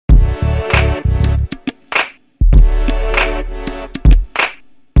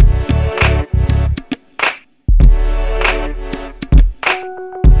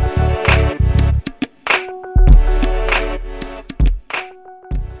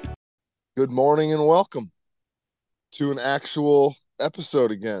Good morning and welcome to an actual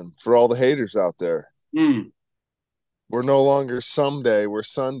episode again for all the haters out there. Hmm. We're no longer someday, we're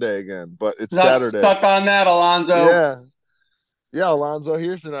Sunday again, but it's Suck, Saturday. suck on that, Alonzo. Yeah. Yeah, Alonzo,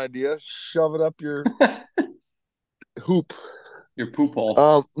 here's an idea. Shove it up your hoop. Your poop hole.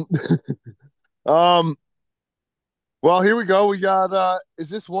 Um um well, here we go. We got is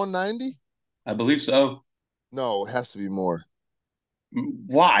this 190? I believe so. No, it has to be more.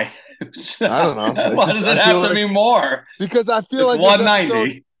 Why? I don't know. It Why just does I it feel have to like be more? because I feel It's like this episode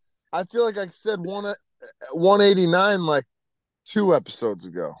 190. I feel like I said 189 like 2 episodes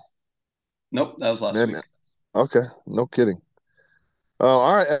ago. Nope, that was last Man, week. okay, no kidding.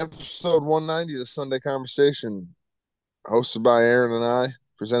 All right, episode 190 of the Sunday Conversation, hosted by Aaron and I,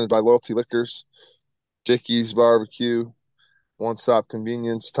 presented by Loyalty Liquors, Dickie's Barbecue, One Stop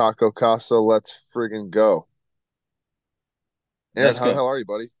Convenience, Taco Casa. Let's friggin' go. Aaron, Let's how the go. hell are you,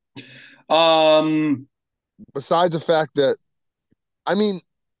 buddy? Um, Besides the fact that, I mean,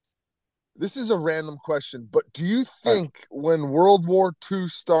 this is a random question, but do you all right. think when World War II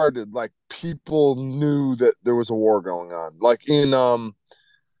started, like people knew that there was a war going on? Like in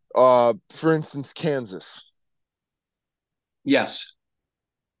for instance, Kansas. Yes.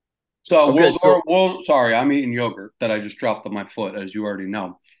 So Okay, so Sorry, I'm eating yogurt that I just dropped on my foot, as you already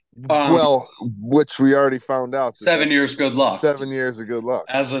know. Um, well, which we already found out that 7 years good luck, 7 years of good luck.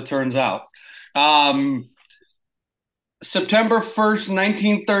 as it turns out. Um, September 1st,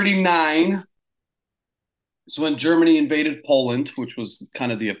 1939 is when Germany invaded Poland, which was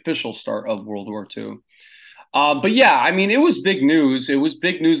kind of the official start of World War II. But yeah, I mean, it was big news. It was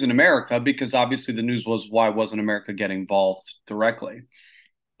big news in America because obviously the news was why wasn't America getting involved directly?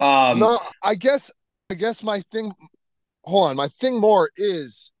 Um, No, I guess my thing. Hold on, my thing more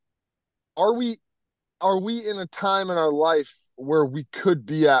is: are we are we in a time in our life where we could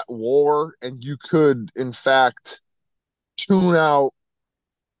be at war and you could, in fact, tune out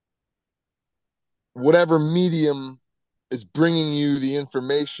whatever medium is bringing you the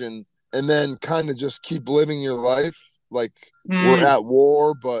information and then kind of just keep living your life like we're hmm, at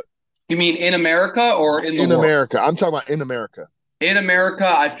war, but you mean in America or in the in world? America. I'm talking about in America. In America,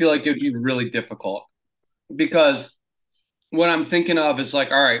 I feel like it would be really difficult because what I'm thinking of is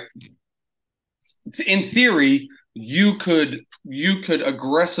like, all right, in theory, you could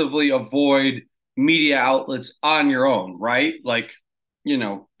aggressively avoid media outlets on your own, right? Like,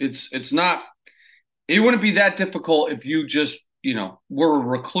 it's not it wouldn't be that difficult if you just, were a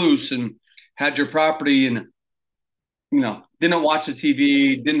recluse and had your property and, didn't watch the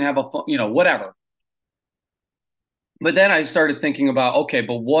TV, didn't have a phone, whatever. But then I started thinking about, okay,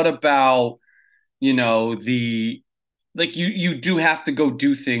 but what about, the like you do have to go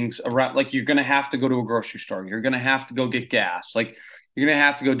do things around, like you're gonna have to go to a grocery store, you're gonna have to go get gas, like you're gonna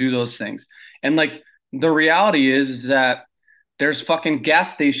have to go do those things. And like the reality is that there's fucking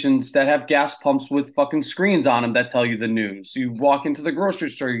gas stations that have gas pumps with fucking screens on them that tell you the news. You walk into the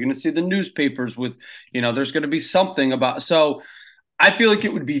grocery store, you're going to see the newspapers with, there's going to be something about. So I feel like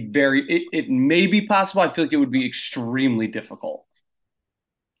it would be it may be possible. I feel like it would be extremely difficult.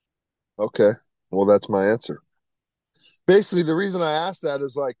 Okay, well, that's my answer. Basically, the reason I asked that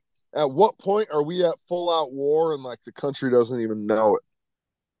is like, at what point are we at full out war and like the country doesn't even know it?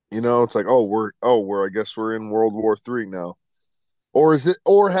 It's like, I guess we're in World War III now. Or is it,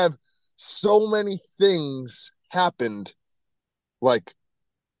 or have so many things happened like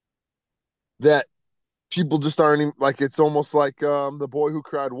that people just aren't even like, it's almost like the boy who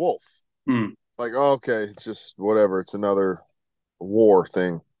cried wolf. Hmm. Like, oh, okay, it's just whatever, it's another war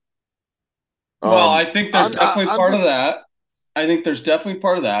thing. Well, I think there's definitely I'm part of just that. I think there's definitely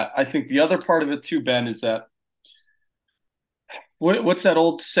part of that. I think the other part of it too, Ben, is that what's that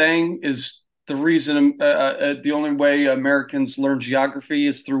old saying? Is the reason the only way Americans learn geography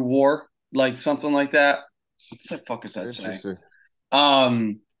is through war, like something like that. What the fuck is that saying? interesting.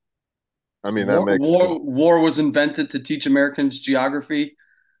 Um, I mean, that war, makes war, war was invented to teach Americans geography.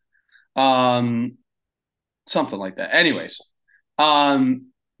 Um, Something like that. Anyways,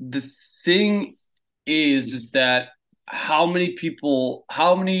 the thing is that how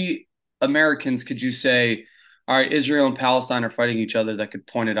many Americans could you say, all right, Israel and Palestine are fighting each other that could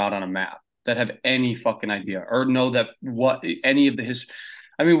point it out on a map, that have any fucking idea or know that what any of the history.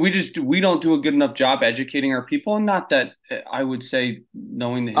 I mean, we don't do a good enough job educating our people, and not that I would say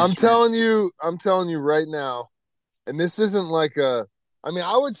knowing the history. I'm telling you right now, and this isn't like a, I mean,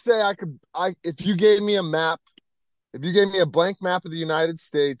 I would say if you gave me a map, if you gave me a blank map of the United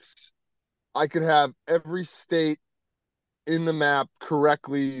States, I could have every state in the map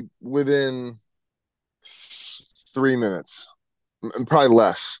correctly within 3 minutes, and probably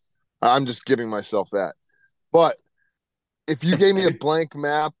less. I'm just giving myself that. But if you gave me a blank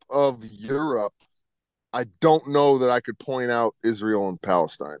map of Europe, I don't know that I could point out Israel and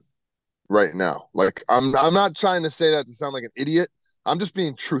Palestine right now. Like I'm not trying to say that to sound like an idiot. I'm just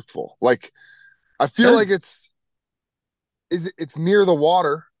being truthful. Like I feel Sure. like it's near the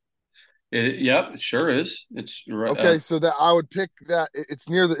water. Yep, it sure is. It's right. Okay, so that I would pick that it's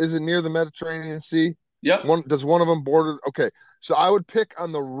near the is it near the Mediterranean Sea? Yep. One of them border? Okay, so I would pick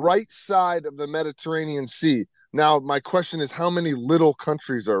on the right side of the Mediterranean Sea. Now my question is, how many little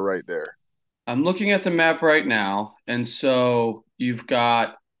countries are right there? I'm looking at the map right now, and so you've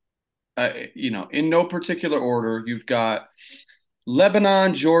got, in no particular order, you've got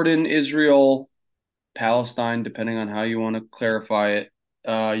Lebanon, Jordan, Israel, Palestine, depending on how you want to clarify it.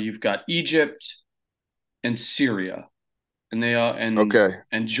 You've got Egypt and Syria, and they Okay,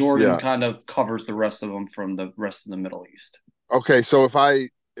 and Jordan yeah. kind of covers the rest of them from the rest of the Middle East Okay, so if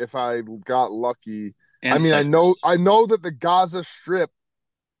I got lucky, I and mean Cyprus. I know that the Gaza Strip,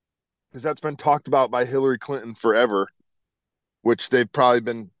 because that's been talked about by Hillary Clinton forever, which they've probably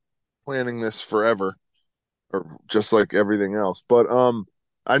been planning this forever, or just like everything else. But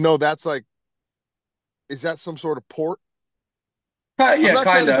I know that's like, is that some sort of port? I'm Yeah, not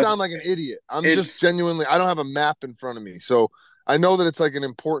trying kind to of. sound like an idiot. I'm just It's genuinely, I don't have a map in front of me, so I know that it's like an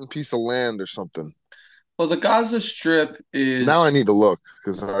important piece of land or something. well, the Gaza Strip Now I is. need to look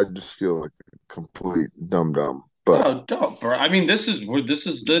because I just feel like a complete dum dum. But Oh, dope, bro. I mean, this is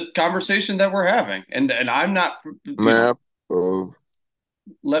the conversation that we're having, and I'm not, map of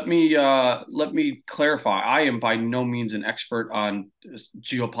let me clarify. I am by no means an expert on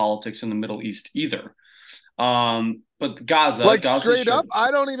geopolitics in the Middle East either. But like Gaza straight up, Strip.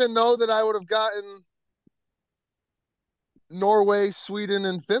 I don't even know that I would have gotten Norway, Sweden,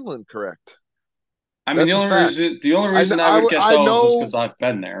 and Finland correct. I mean, That's a fact. the only reason I would get I those is know because I've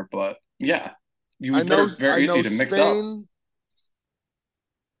been there. But yeah, they're I very know easy to mix up. Spain.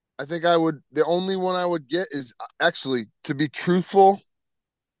 I think I would. The only one I would get is actually, to be truthful,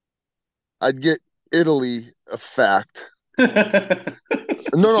 I'd get Italy. A fact.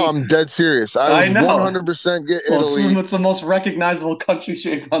 No, no, I'm dead serious. I would I know. 100% get Well, Italy, it's the most recognizable country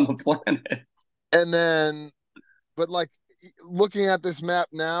shape on the planet. and then, but like looking at this map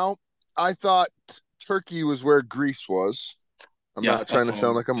now, I thought Turkey was where Greece was. I'm Yeah. not trying to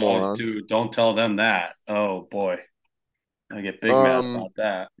sound like a Oh, moron. dude, don't tell them that. Oh boy, I get big mad Um, about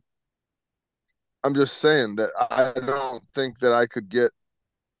that. I'm just saying that I don't think that I could get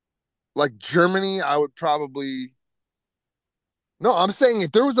like Germany. I would probably no. I'm saying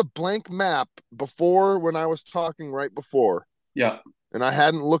if there was a blank map before when I was talking right before, Yeah. and I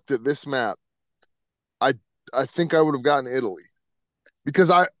hadn't looked at this map, I I think I would have gotten Italy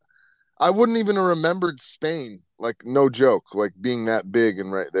because I wouldn't even have remembered Spain. Like no joke, like being that big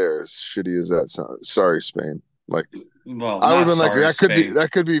and right there, as shitty as that sounds. Sorry, Spain. Like Well, I would not have been like sorry, Spain.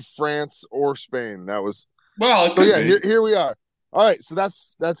 that could be France or Spain. That was Well, it so could yeah, be. here we are. All right, so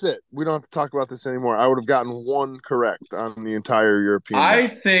that's it. We don't have to talk about this anymore. I would have gotten one correct on the entire European I map.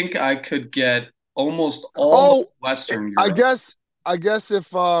 think I could get almost all of Oh, Western I Europe. guess I guess if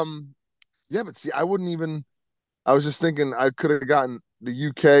yeah, but see, I wouldn't even. I was just thinking I could have gotten the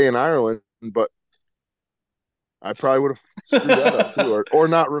UK and Ireland, but I probably would have screwed that up too, or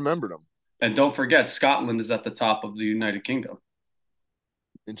not remembered them. And don't forget, Scotland is at the top of the United Kingdom.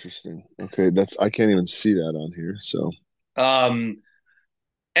 Interesting. Okay, that's I can't even see that on here. So Um,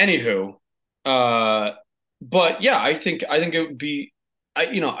 Anywho, uh, but yeah, I think it would be,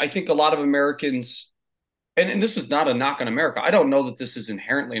 I think a lot of Americans, and this is not a knock on America. I don't know that this is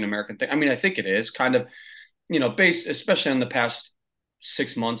inherently an American thing. I mean, I think it is kind of, based especially on the past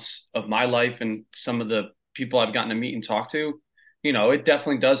 6 months of my life and some of the people I've gotten to meet and talk to. It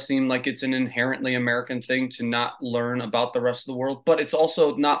definitely does seem like it's an inherently American thing to not learn about the rest of the world, but it's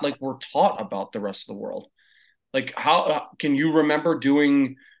also not like we're taught about the rest of the world. Like, how can you remember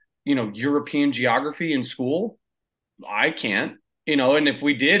doing, European geography in school? I can't, and if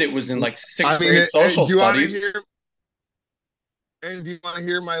we did, it was in like I sixth mean, grade social do you want to studies. hear? And do you want to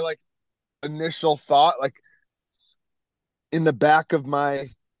hear my like initial thought? Like in the back of my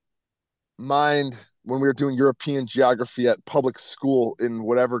mind when we were doing European geography at public school in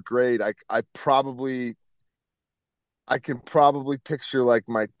whatever grade, I can probably picture like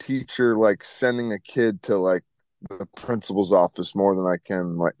my teacher like sending a kid to like the principal's office more than I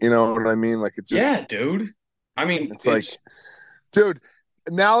can like you know what I mean? Like it Yeah, just dude. I mean, it's like it's dude,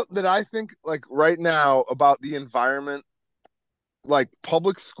 now that I think like right now about the environment, like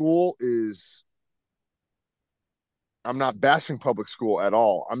public school is I'm not bashing public school at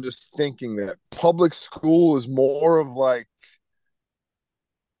all. I'm just thinking that public school is more of like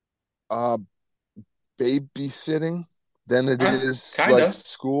uh babysitting than it is Kind like of.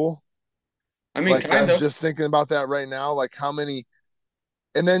 school. I mean, Like kind I'm of. just thinking about that right now, like how many,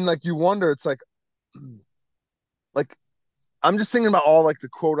 and then like you wonder, it's like I'm just thinking about all like the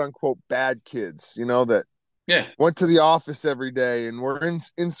quote unquote bad kids, that Yeah, went to the office every day and were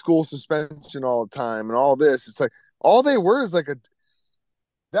in school suspension all the time and all this. It's like all they were is like a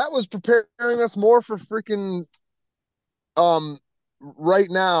that was preparing us more for freaking um right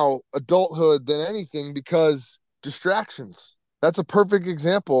now adulthood than anything because distractions. That's a perfect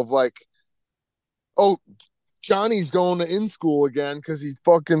example of like, oh, Johnny's going to in school again because he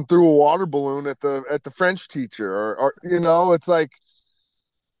fucking threw a water balloon at the French teacher, or it's like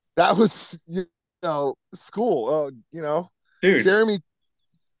that was school. dude. Jeremy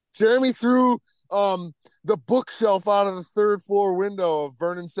Jeremy threw um the bookshelf out of the third floor window of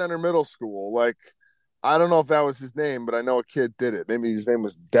Vernon Center Middle School. Like, I don't know if that was his name, but I know a kid did it. Maybe his name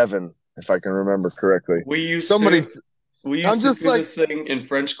was Devin, if I can remember correctly. We used Somebody, to we I'm used to just do like, this thing in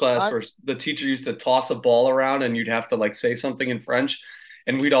French class I where the teacher used to toss a ball around and you'd have to like say something in French.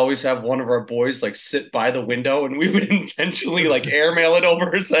 And we'd always have one of our boys like sit by the window and we would intentionally like airmail it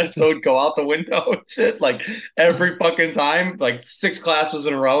over his head so it'd go out the window and shit like every fucking time, like six classes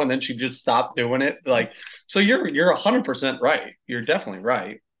in a row, and then she just stopped doing it. Like, so you're 100% right. You're definitely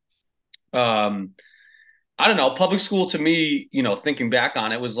right. Um, I don't know, public school to me, thinking back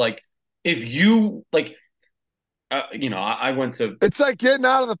on it was like if you like I went to it's like getting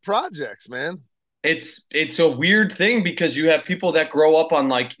out of the projects, man. it's a weird thing because you have people that grow up on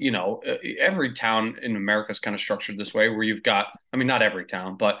like, every town in America is kind of structured this way where you've got, I mean, not every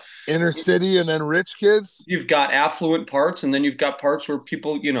town, but Inner city and then rich kids. you've got affluent parts and then you've got parts where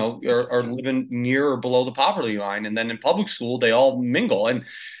people, are living near or below the poverty line. And then in public school, they all mingle. And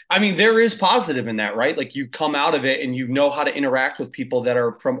I mean, there is positive in that, right? Like you come out of it and you know how to interact with people that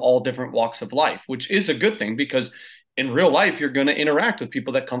are from all different walks of life, which is a good thing because in real life, you're going to interact with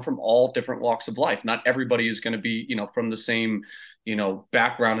people that come from all different walks of life. Not everybody is going to be, from the same,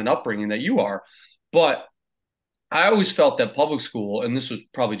 background and upbringing that you are. But I always felt that public school, and this was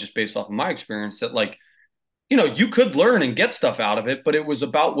probably just based off of my experience, that like, you could learn and get stuff out of it, but it was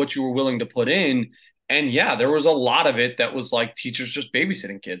about what you were willing to put in. And yeah, there was a lot of it that was like teachers just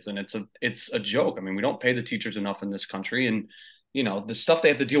babysitting kids, and it's a joke. I mean, we don't pay the teachers enough in this country, and the stuff they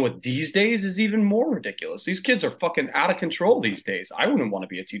have to deal with these days is even more ridiculous. These kids are fucking out of control these days. I wouldn't want to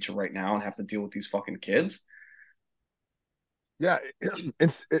be a teacher right now and have to deal with these fucking kids. Yeah,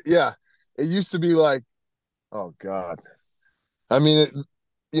 yeah. It used to be like, oh God. I mean,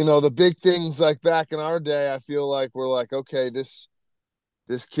 the big things like back in our day, I feel like we're like, okay, this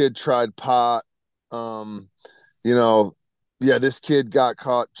kid tried pot. Um, you know, yeah, this kid got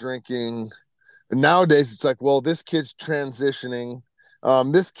caught drinking. And nowadays it's like, well, this kid's transitioning.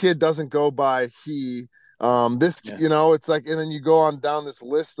 This kid doesn't go by he. This, Yeah. it's like, and then you go on down this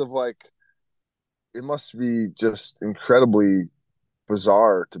list of like, it must be just incredibly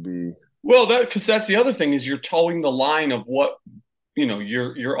bizarre to be. Well, because that's the other thing is you're towing the line of what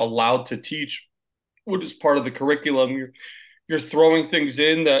you're allowed to teach, what is part of the curriculum. You're throwing things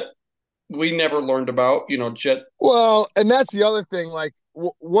in that we never learned about. Jet. Well, and that's the other thing. Like,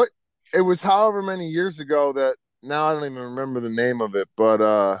 what it was, however many years ago that now I don't even remember the name of it, but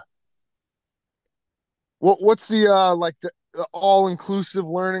what's the like the all inclusive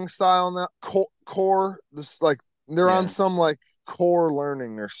learning style now? Core, this like they're on Yeah. some like core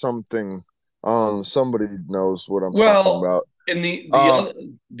learning or something. Somebody knows what I'm talking Well, about. and the Um,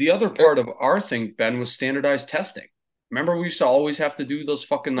 other it, part of our thing, Ben, was standardized testing. Remember, we used to always have to do those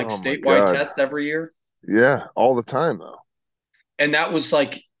fucking like oh my statewide god, tests every year. yeah, all the time though. And that was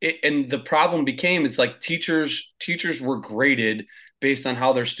like and the problem became is like teachers were graded based on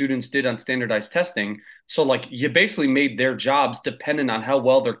how their students did on standardized testing, so like you basically made their jobs dependent on how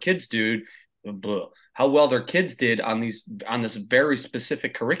well their kids did on this very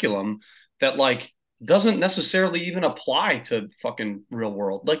specific curriculum that like doesn't necessarily even apply to fucking real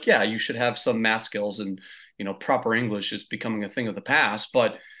world. Like, yeah, you should have some math skills and proper English is becoming a thing of the past,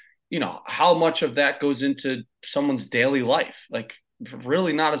 but how much of that goes into someone's daily life? Like,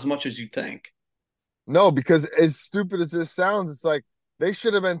 really not as much as you think. No, because as stupid as this sounds, it's like they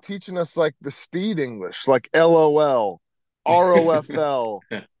should have been teaching us like the speed English, like LOL, ROFL,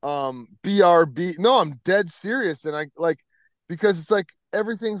 BRB. No, I'm dead serious. And I like because it's like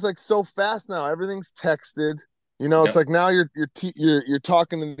everything's like so fast now. Everything's texted. It's Yep. like now you're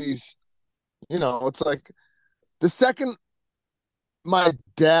talking to these, it's like the second my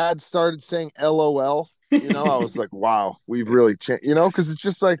dad started saying LOL, I was like, wow, we've really changed, because it's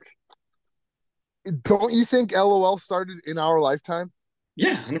just like, don't you think LOL started in our lifetime?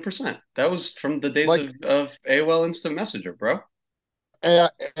 Yeah, 100%. That was from the days Like of AOL Instant Messenger, bro. AIM.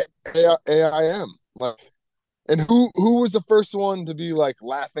 Like, and who was the first one to be like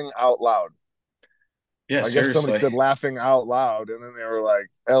laughing out loud? Yeah, I guess somebody seriously. said laughing out loud, and then they were like,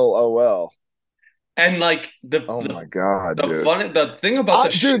 LOL. And like Oh my god, dude. the thing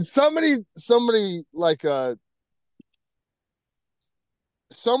about the Dude, somebody like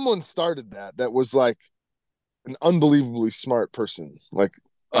someone started that was like an unbelievably smart person. Like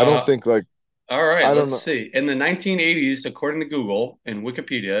I don't uh think like all right, I don't let's know. see. In the 1980s, according to Google and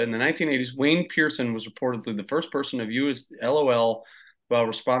Wikipedia, in the 1980s, Wayne Pearson was reportedly the first person to use LOL while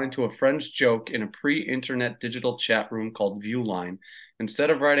responding to a friend's joke in a pre-internet digital chat room called Viewline. Instead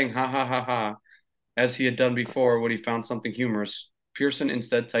of writing ha ha ha ha as he had done before when he found something humorous, Pearson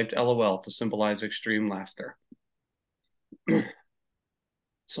instead typed LOL to symbolize extreme laughter.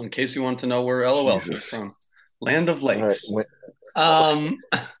 So, in case you want to know where LOL came Jesus. from, Land of All right. Lakes. Um,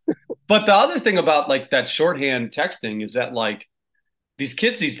 but the other thing about like that shorthand texting is that like these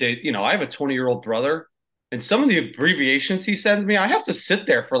kids these days, I have a 20-year-old brother, and some of the abbreviations he sends me, I have to sit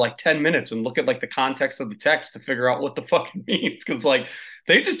there for like 10 minutes and look at like the context of the text to figure out what the fuck it means. Cause like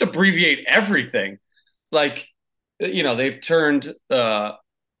they just abbreviate everything. Like, they've turned I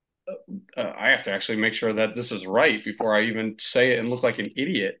have to actually make sure that this is right before I even say it and look like an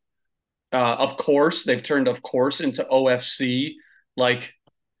idiot. Of course, they've turned of course into OFC. Like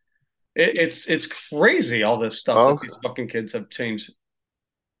it's crazy all this stuff that Oh, these fucking kids have changed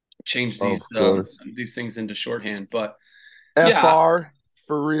of course. these things into shorthand. But yeah, FR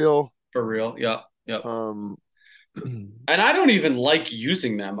for real. for real. Yeah, yeah. Um And I don't even like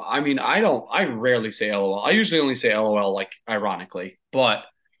using them. I mean, I rarely say LOL. I usually only say LOL like ironically, but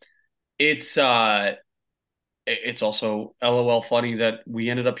it's it's also LOL funny that we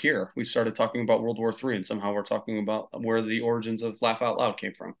ended up here. We started talking about World War III, and somehow we're talking about where the origins of Laugh Out Loud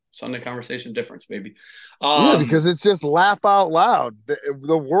came from. Sunday conversation difference, baby. yeah, Um, because it's just laugh out loud.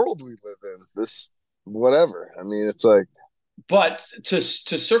 The world we live in. This whatever. I mean, it's like but to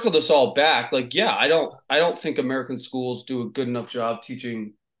circle this all back, like, yeah, I don't think American schools do a good enough job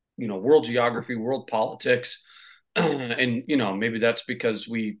teaching, world geography, world politics, and maybe that's because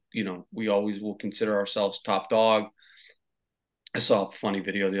we always will consider ourselves top dog. I saw a funny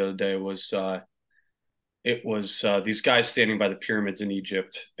video the other day. It was these guys standing by the pyramids in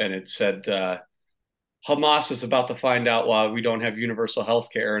Egypt, and it said Hamas is about to find out why we don't have universal health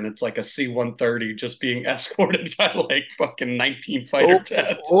care, and it's like a C-130 just being escorted by like fucking 19 fighter oh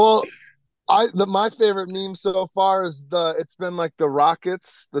jets. well my favorite meme so far is it's been like the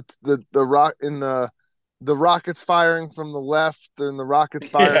rockets, the rock in the rockets firing from the left and the rockets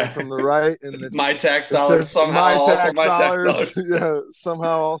firing Yeah, from the right, and my tax it dollars says somehow my also tax my tax dollars. dollars. Yeah,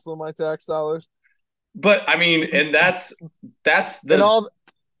 somehow also my tax dollars. But I mean, and that's And the all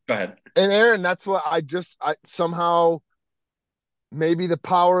go ahead. and Aaron, that's what I somehow maybe the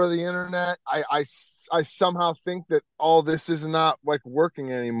power of the internet. I somehow think that all this is not like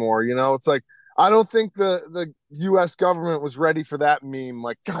working anymore. It's like I don't think the U.S. government was ready for that meme.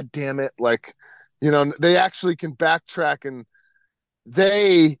 Like, God damn it! Like, they actually can backtrack and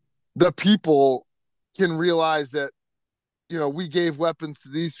they, the people, can realize that we gave weapons to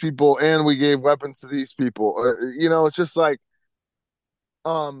these people and we gave weapons to these people. It's just like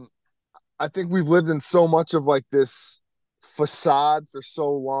um I think we've lived in so much of like this facade for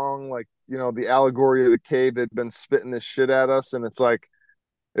so long, like, the allegory of the cave, they've been spitting this shit at us. And it's like,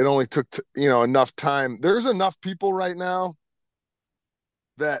 it only took, enough time. There's enough people right now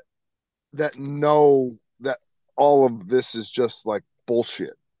that, know that all of this is just like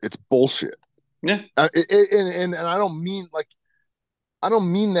bullshit. It's bullshit. Yeah, And I don't mean like, I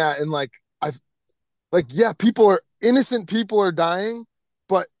don't mean that. And like, I've like, yeah, innocent people are dying,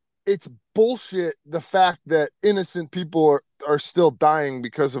 but it's bullshit the fact that innocent people are still dying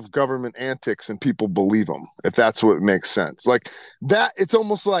because of government antics and people believe them, if that's what makes sense. Like that, it's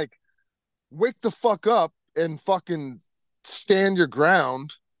almost like wake the fuck up and fucking stand your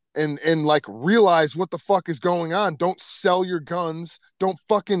ground and like realize what the fuck is going on. Don't sell your guns. Don't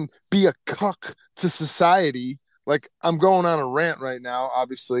fucking be a cuck to society. Like I'm going on a rant right now,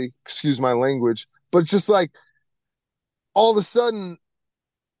 obviously, excuse my language, but it's just like all of a sudden,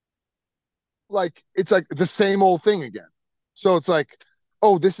 like it's like the same old thing again. So it's like,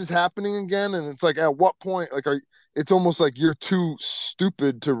 oh, this is happening again, and it's like, at what point, like, it's almost like you're too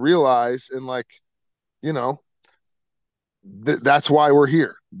stupid to realize, and like, you know, that's why we're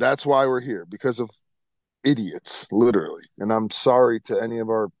here. That's why we're here, because of idiots, literally. And I'm sorry to any of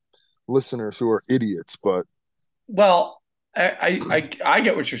our listeners who are idiots, but well, I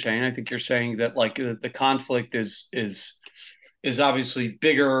get what you're saying. I think you're saying that like the conflict is is obviously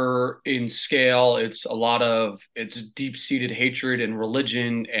bigger in scale. It's deep-seated hatred and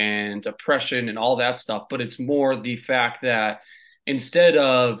religion and oppression and all that stuff, but it's more the fact that instead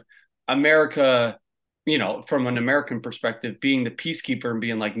of America, from an American perspective, being the peacekeeper and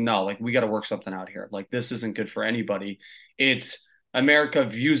being like, no, like we got to work something out here. Like this isn't good for anybody. It's America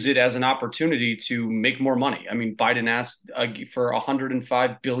views it as an opportunity to make more money. I mean, Biden asked for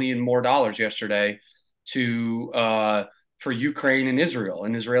 105 billion more dollars yesterday to for Ukraine and Israel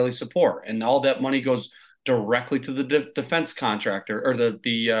and Israeli support, and all that money goes directly to the defense contractor or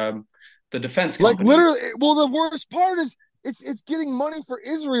the defense Like companies. literally, well, the worst part is it's getting money for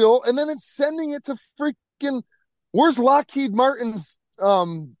Israel and then it's sending it to freaking where's Lockheed Martin's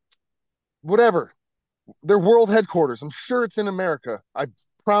whatever their world headquarters. I'm sure it's in America. I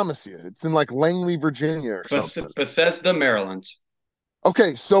promise you, it's in like Langley, Virginia, or something. Bethesda, Maryland.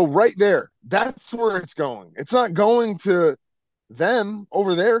 Okay, so right there, that's where it's going. It's not going to them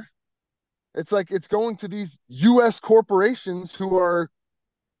over there. It's like it's going to these U.S. corporations who are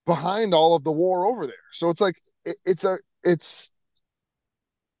behind all of the war over there. So it's like it's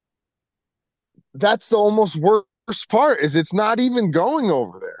that's the almost worst part is it's not even going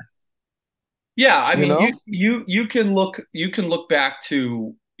over there. Yeah, I You mean, know? you can look back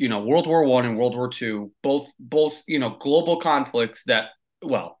to World War One and World War Two, both global conflicts that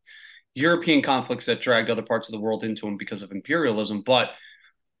well European conflicts that dragged other parts of the world into them because of imperialism, but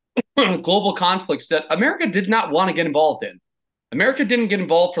global conflicts that America did not want to get involved in. America didn't get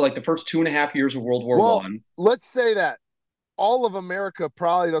involved for like the first 2.5 years of World War Well, One. let's say that all of America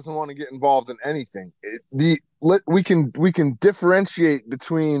probably doesn't want to get involved in anything. We can differentiate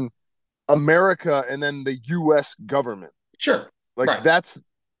between America and then the U.S. government. Sure, Like right. that's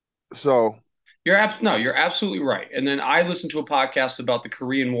so. You're absolutely right. And then I listened to a podcast about the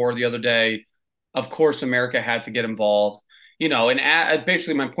Korean War the other day. Of course, America had to get involved. And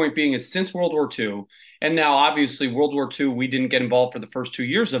basically my point being is since World War II, and now obviously World War II, we didn't get involved for the first 2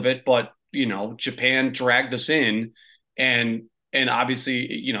 years of it, but Japan dragged us in, and obviously,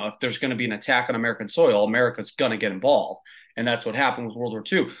 if there's going to be an attack on American soil, America's going to get involved, and that's what happened with World War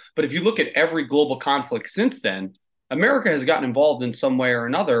II. But if you look at every global conflict since then, America has gotten involved in some way or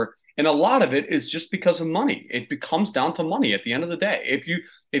another, and a lot of it is just because of money. It becomes down to money at the end of the day.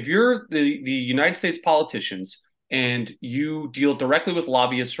 If you're the United States politicians and you deal directly with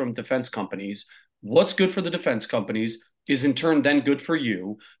lobbyists from defense companies, what's good for the defense companies is in turn then good for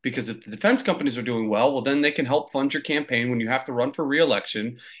you, because if the defense companies are doing well, then they can help fund your campaign when you have to run for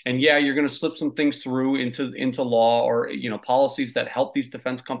reelection. And yeah, you're going to slip some things through into law, or policies that help these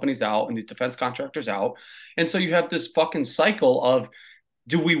defense companies out and these defense contractors out. And so you have this fucking cycle of,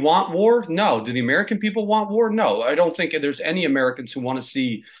 do we want war? No. Do the American people want war? No. I don't think there's any Americans who want to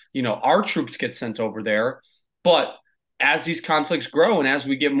see, our troops get sent over there. But as these conflicts grow and as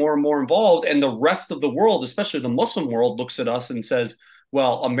we get more and more involved, and the rest of the world, especially the Muslim world, looks at us and says,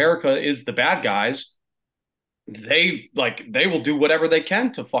 well, America is the bad guys, they will do whatever they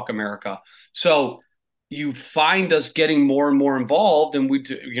can to fuck America. So you find us getting more and more involved, and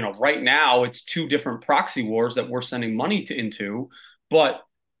right now it's two different proxy wars that we're sending money into. But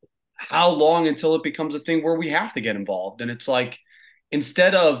how long until it becomes a thing where we have to get involved? And it's like,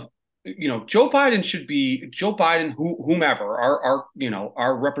 instead of, Joe Biden, whomever,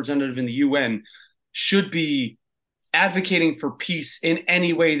 our representative in the UN should be advocating for peace in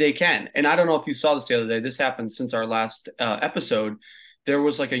any way they can. And I don't know if you saw this the other day. This happened since our last episode. There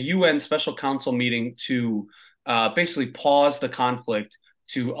was like a UN special council meeting to basically pause the conflict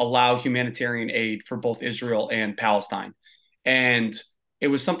to allow humanitarian aid for both Israel and Palestine. And it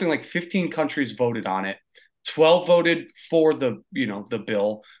was something like 15 countries voted on it. 12 voted for the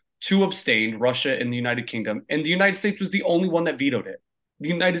bill, two abstained, Russia and the United Kingdom, and the United States was the only one that vetoed it. The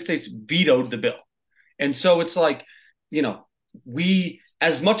United States vetoed the bill. And so it's like, you know, we,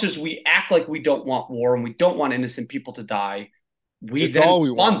 as much as we act like we don't want war and we don't want innocent people to die, we It's then all we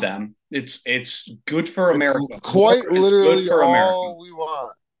fund want. them. It's good for It's America. War quite is good literally for America. all we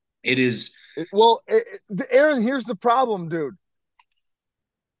want. It is. Aaron, here's the problem, dude.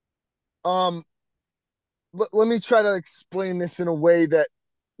 Um, let me try to explain this in a way that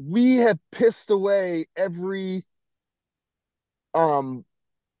we have pissed away every um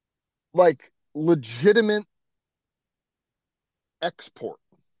like legitimate export.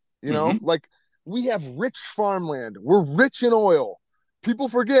 Mhm. Like we have rich farmland. We're rich in oil. People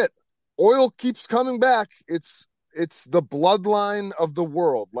forget oil keeps coming back. It's the bloodline of the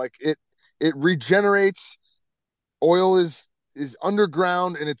world. Like it regenerates. Oil is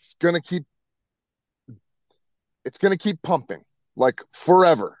underground and it's gonna keep pumping like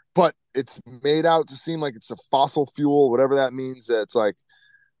forever. But it's made out to seem like it's a fossil fuel, whatever that means. That it's like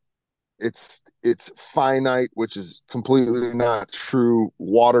it's finite, which is completely not true.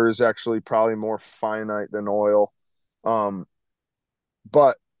 Water is actually probably more finite than oil. Um,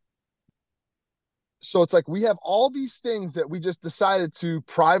 but so it's like we have all these things that we just decided to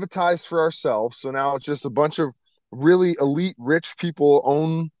privatize for ourselves. So now it's just a bunch of really elite rich people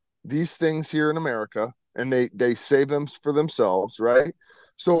own these things here in America, and they save them for themselves, right?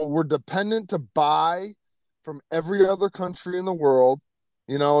 So we're dependent to buy from every other country in the world.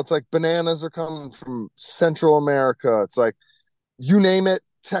 You know, it's like bananas are coming from Central America. It's like you name it,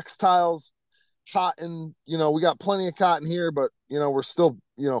 textiles, cotton, we got plenty of cotton here, but we're still,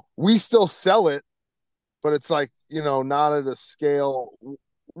 we still sell it, but it's like, not at a scale,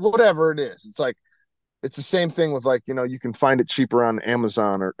 whatever it is. It's like, it's the same thing with like, you can find it cheaper on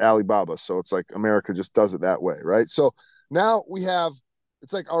Amazon or Alibaba. So it's like America just does it that way. Right. So now we have,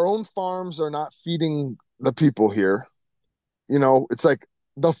 it's like our own farms are not feeding the people here. It's like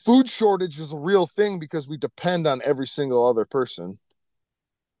the food shortage is a real thing because we depend on every single other person.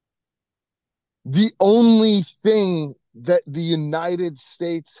 The only thing that the United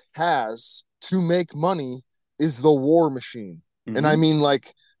States has to make money is the war machine. And I Mm-hmm. mean,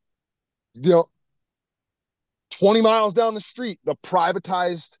 like, you know, 20 miles down the street, the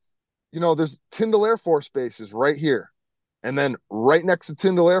privatized, there's Tyndall Air Force Base is right here. And then right next to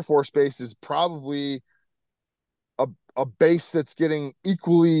Tyndall Air Force Base is probably a base that's getting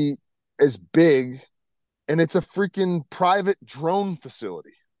equally as big. And it's a freaking private drone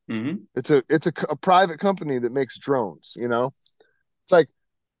facility. Mm-hmm. It's a private company that makes drones, It's like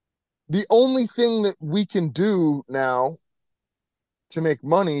the only thing that we can do now to make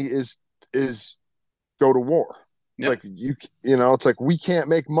money is go to war. It's Yep. like it's like we can't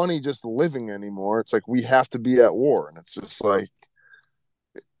make money just living anymore. It's like we have to be at war, and it's just like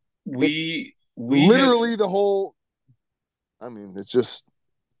it We have literally the whole. I mean, it's just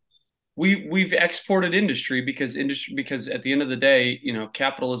we've exported industry because at the end of the day,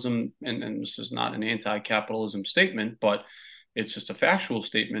 capitalism, and this is not an anti-capitalism statement, but it's just a factual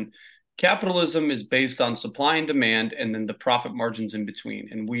statement. Capitalism is based on supply and demand and then the profit margins in between.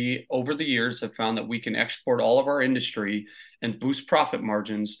 And we, over the years, have found that we can export all of our industry and boost profit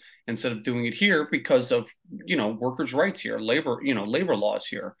margins instead of doing it here because of, workers' rights here, labor laws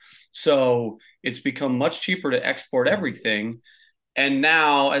here. So it's become much cheaper to export everything, and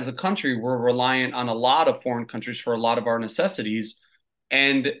now, as a country, we're reliant on a lot of foreign countries for a lot of our necessities.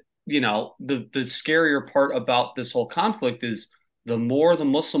 And, the scarier part about this whole conflict is the more the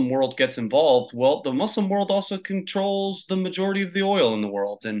Muslim world gets involved, well, the Muslim world also controls the majority of the oil in the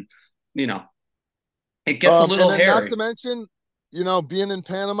world. And, you know, it gets a and little then not hairy. to mention, being in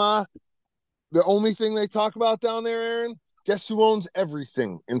Panama, the only thing they talk about down there, Aaron, guess who owns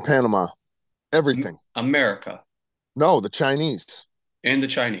everything in Panama? Everything. America No, the Chinese. and the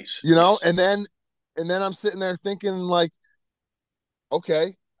Chinese. You know, Yes. and then I'm sitting there thinking like,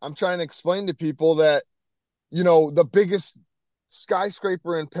 okay, I'm trying to explain to people that, the biggest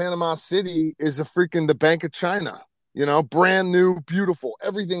skyscraper in Panama City is a freaking the Bank of China. Brand new, beautiful.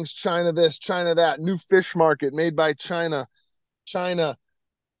 Everything's China this, China that. New fish market made by China. China.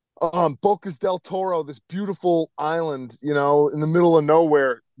 Bocas del Toro, this beautiful island, in the middle of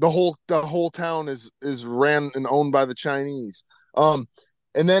nowhere. The whole town is ran and owned by the Chinese. Um,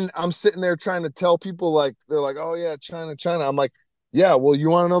 and then I'm sitting there trying to tell people like they're like, oh yeah, China, China. I'm like, yeah, well, you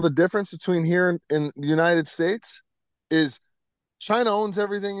want to know the difference between here and the United States is China owns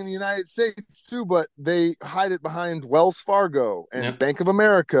everything in the United States too, but they hide it behind Wells Fargo and Yep. Bank of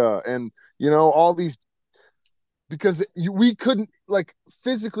America and all these because we couldn't like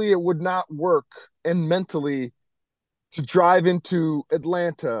physically it would not work and mentally to drive into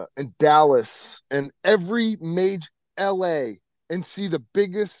Atlanta and Dallas and every major LA and see the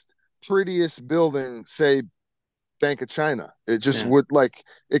biggest prettiest building say Bank of China. It just Yeah. would like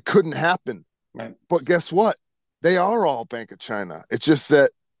it couldn't happen. Right. But guess what? They are all Bank of China. It's just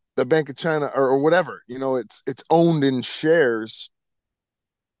that the Bank of China or whatever, it's owned in shares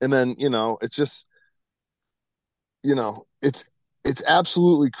and then, it's just it's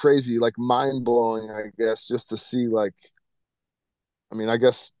absolutely crazy, like mind blowing, I guess, just to see like I mean, I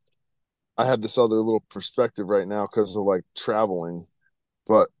guess I have this other little perspective right now because of like traveling,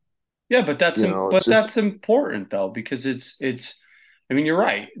 but Yeah, but it's just important though because it's I mean you're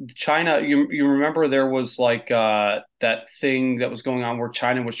right. China, you remember there was like that thing that was going on where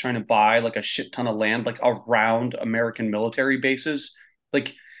China was trying to buy like a shit ton of land like around American military bases.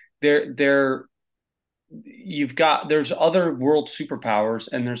 Like they're there's other world superpowers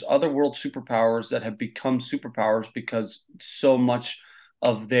and there's other world superpowers that have become superpowers because so much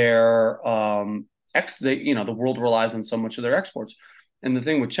of their the world relies on so much of their exports. And the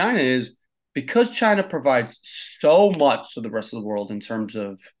thing with China is because China provides so much to the rest of the world in terms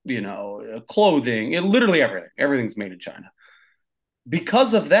of, clothing, literally everything. Everything's made in China.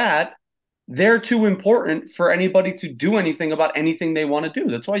 Because of that, they're too important for anybody to do anything about anything they want to do.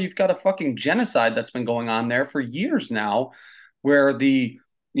 That's why you've got a fucking genocide that's been going on there for years now, where the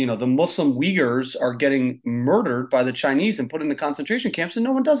Muslim Uyghurs are getting murdered by the Chinese and put into concentration camps, and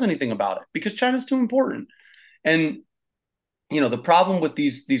no one does anything about it because China's too important. And the problem with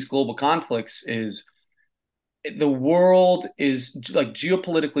these global conflicts is the world is like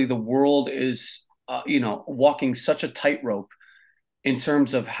geopolitically, the world is walking such a tightrope in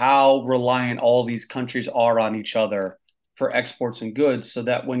terms of how reliant all these countries are on each other for exports and goods, so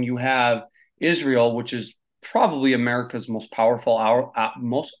that when you have Israel, which is probably America's most powerful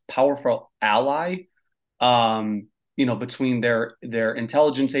ally, between their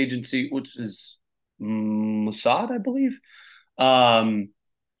intelligence agency, which is Mossad, I believe, um,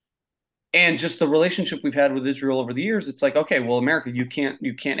 and just the relationship we've had with Israel over the years. It's like, okay, well, America, you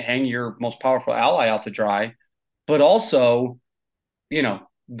can't hang your most powerful ally out to dry, but also,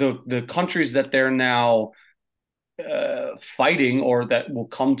 the countries that they're now fighting or that will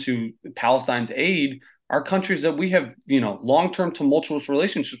come to Palestine's aid are countries that we have, long-term tumultuous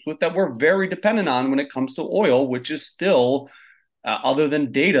relationships with that we're very dependent on when it comes to oil, which is still, other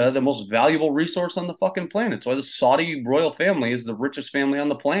than data, the most valuable resource on the fucking planet. It's why the Saudi royal family is the richest family on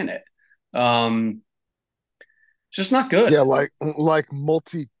the planet. Um, just not good. Yeah, like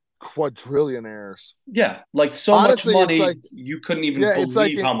multi quadrillionaires. Yeah, like so much Honestly, it's like money you couldn't even yeah, it's like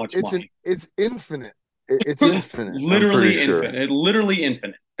believe how much money. it's infinite. It's infinite. I'm pretty Literally sure. infinite. Literally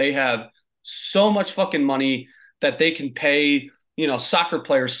infinite. They have so much fucking money that they can pay, soccer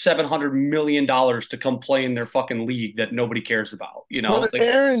players $700 million to come play in their fucking league that nobody cares about. But Like,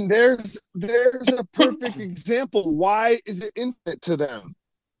 Aaron, there's a perfect example. Why is it infinite to them?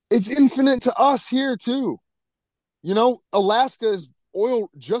 It's infinite to us here too. Alaska is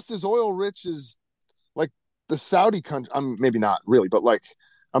just as oil rich as like the Saudi country. I'm maybe not really, but like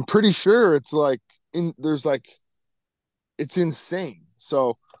I'm pretty sure it's like there's like it's insane.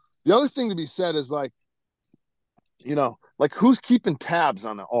 So the other thing to be said is like, like who's keeping tabs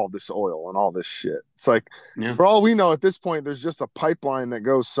on all this oil and all this shit? It's like yeah, for all we know at this point, there's just a pipeline that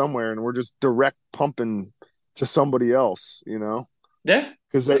goes somewhere and we're just direct pumping to somebody else, yeah,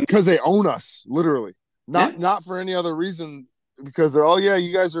 because they own us literally, yeah. not for any other reason, because they're, oh yeah,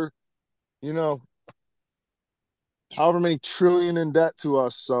 you guys are, you know however many trillion in debt to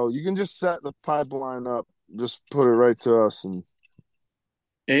us, so you can just set the pipeline up, just put it right to us. And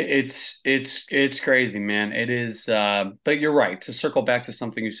It's crazy, man. It is, but you're right. To circle back to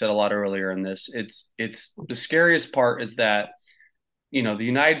something you said a lot earlier in this, it's the scariest part is that the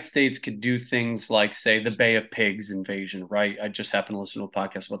United States could do things like, say, the Bay of Pigs invasion, right? I just happened to listen to a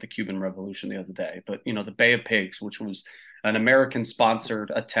podcast about the Cuban Revolution the other day, but the Bay of Pigs, which was an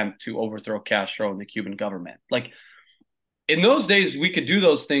American-sponsored attempt to overthrow Castro and the Cuban government. Like in those days, we could do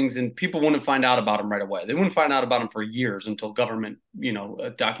those things and people wouldn't find out about them right away. They wouldn't find out about them for years until government,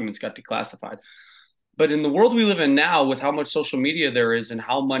 documents got declassified. But in the world we live in now, with how much social media there is and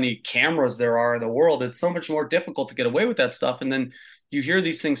how many cameras there are in the world, it's so much more difficult to get away with that stuff. And then you hear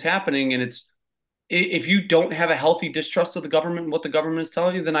these things happening, and if you don't have a healthy distrust of the government and what the government is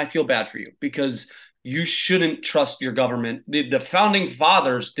telling you, then I feel bad for you because you shouldn't trust your government. The founding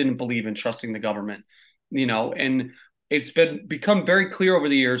fathers didn't believe in trusting the government, and it's become very clear over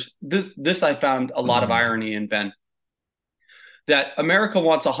the years. This I found a lot of irony in, Ben, that America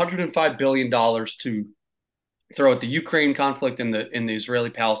wants $105 billion to throw at the Ukraine conflict and the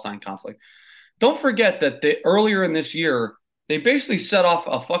Israeli-Palestine conflict. Don't forget that earlier in this year, they basically set off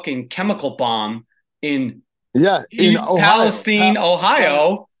a fucking chemical bomb in yeah, in East Ohio, Palestine,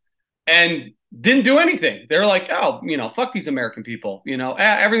 Ohio, and didn't do anything. They're like, oh, fuck these American people.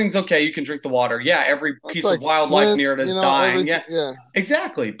 Everything's okay. You can drink the water. Yeah, every it's piece of like wildlife Flint, near it is dying. Yeah, everything. Yeah.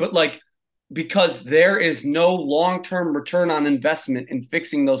 exactly. But like, because there is no long-term return on investment in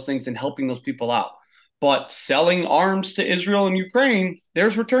fixing those things and helping those people out. But selling arms to Israel and Ukraine,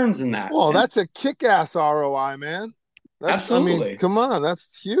 there's returns in that. Well, And that's a kick-ass ROI, man. I mean, absolutely. come on,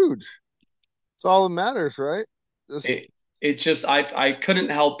 that's huge. It's all that matters, right? Just It just I couldn't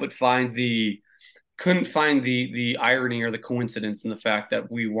help but couldn't find the irony or the coincidence in the fact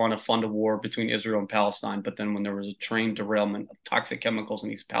that we want to fund a war between Israel and Palestine, but then when there was a train derailment of toxic chemicals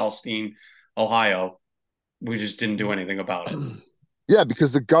in East Palestine, Ohio, we just didn't do anything about it. yeah,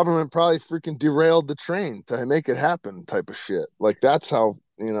 because the government probably freaking derailed the train to make it happen, type of shit. Like that's how.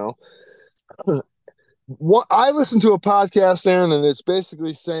 what I listened to a podcast, Aaron, and it's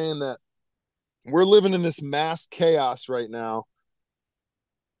basically saying that we're living in this mass chaos right now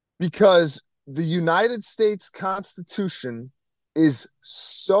because the United States Constitution is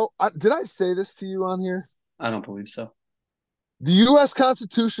so. Did I say this to you on here? I don't believe so. The U.S.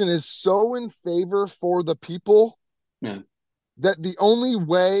 Constitution is so in favor for the people Yeah. that the only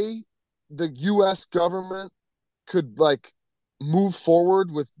way the U.S. government could like move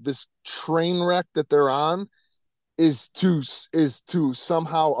forward with this train wreck that they're on is to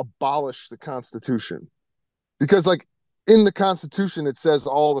somehow abolish the Constitution, because like in the Constitution it says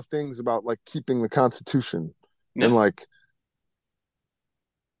all the things about like keeping the Constitution and Yeah. like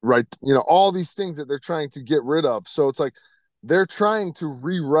right, all these things that they're trying to get rid of. So it's like they're trying to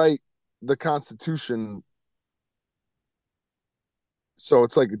rewrite the Constitution. So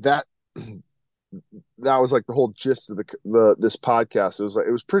it's like that that was like the whole gist of the this podcast.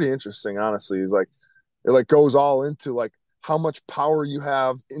 It was pretty interesting, honestly. It's like it like goes all into like how much power you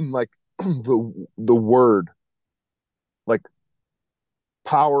have in like the word, like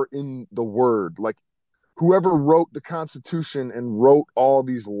power in the word. Like whoever wrote the Constitution and wrote all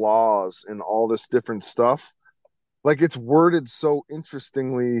these laws and all this different stuff, like it's worded so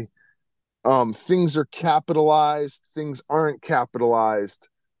interestingly. Things are capitalized, things aren't capitalized.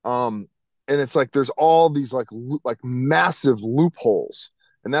 And it's like there's all these like massive loopholes.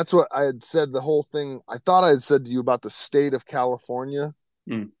 And that's what I had said the whole thing. I thought I had said to you about the state of California.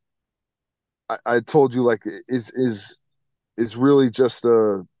 Mm. I told you like is really just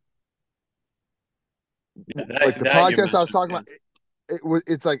a Yeah, like the that you podcast I was mentioned. talking Yeah. about.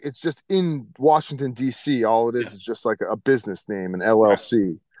 It's like it's just in Washington D.C. All it Yeah. is just like a business name, an Right.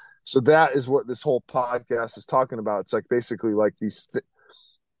 LLC. So that is what this whole podcast is talking about. It's like basically like these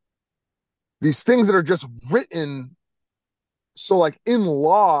things that are just written. So like in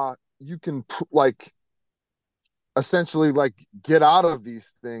law, you can like essentially like get out of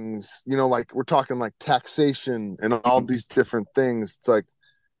these things. Like we're talking like taxation and all Mhm. these different things. It's like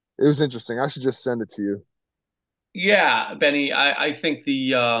it was interesting. I should just send it to you. Yeah, Benny, I think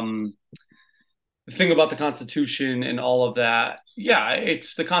the thing about the Constitution and all of that, yeah,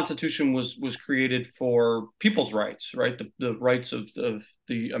 it's the Constitution was created for people's rights, right? The rights of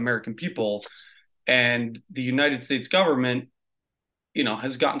the American people. And the United States government,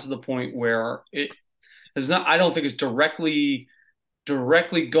 has gotten to the point where it has not, I don't think it's directly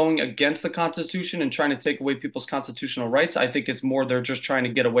going against the Constitution and trying to take away people's constitutional rights. I think it's more they're just trying to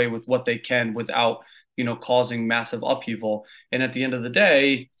get away with what they can without, causing massive upheaval. And at the end of the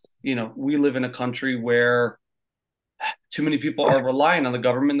day, we live in a country where too many people are relying on the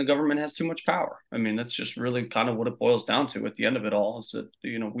government. And the government has too much power. I mean, that's just really kind of what it boils down to at the end of it all is that,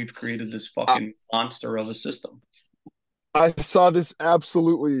 we've created this I, fucking monster of a system. I saw this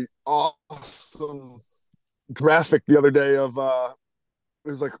absolutely awesome graphic the other day of it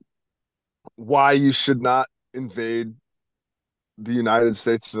was like why you should not invade the United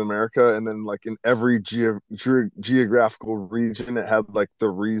States of America, and then like in every geographical region, it had like the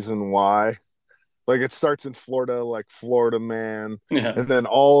reason why. Like it starts in Florida, like Florida man, Yeah. and then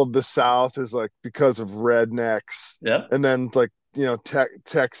all of the South is like because of rednecks, Yeah. and then like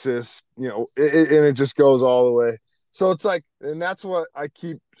Texas, and it just goes all the way. So it's like, and that's what I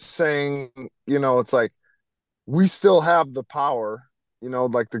keep saying. It's like we still have the power.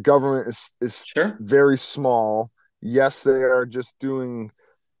 Like the government is Sure. very small. Yes, they are just doing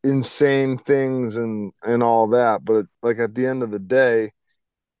insane things and all that, but like at the end of the day,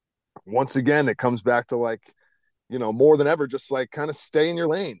 once again, it comes back to like more than ever, just like kind of stay in your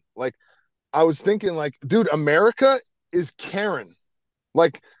lane. Like I was thinking, like, dude, America is Karen.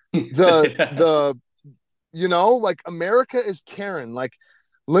 Like the Yeah. the like America is Karen. Like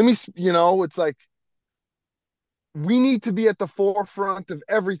let me, it's like we need to be at the forefront of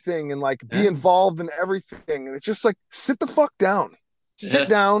everything and like be Yeah. involved in everything. And it's just like sit the fuck down, sit Yeah.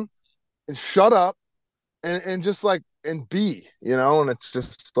 down and shut up and just like and be, and it's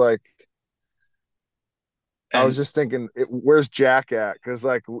just like I was And just thinking, where's Jack at? Because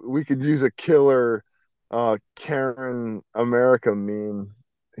like we could use a killer Karen America meme.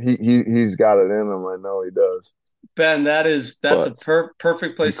 He's got it in him. I know he does. Ben, that's But a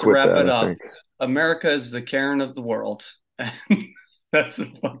perfect he place to quit wrap that, it I up. think. America is the Karen of the world. And that's a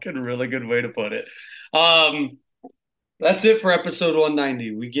fucking really good way to put it. Um, that's it for episode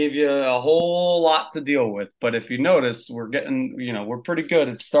 190. We gave you a whole lot to deal with, but if you notice, we're pretty good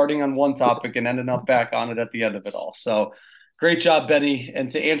at starting on one topic and ending up back on it at the end of it all. So great job, Benny. And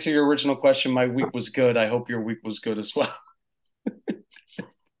to answer your original question, my week was good. I hope your week was good as well.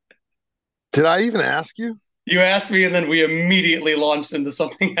 Did I even ask you? You asked me, and then we immediately launched into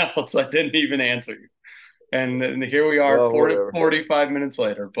something else. I didn't even answer you. And here we are Well, 40, whatever. 45 minutes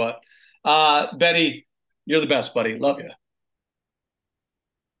later. But Benny, you're the best, buddy. Love you.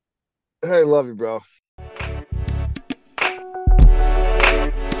 Hey, love you, bro.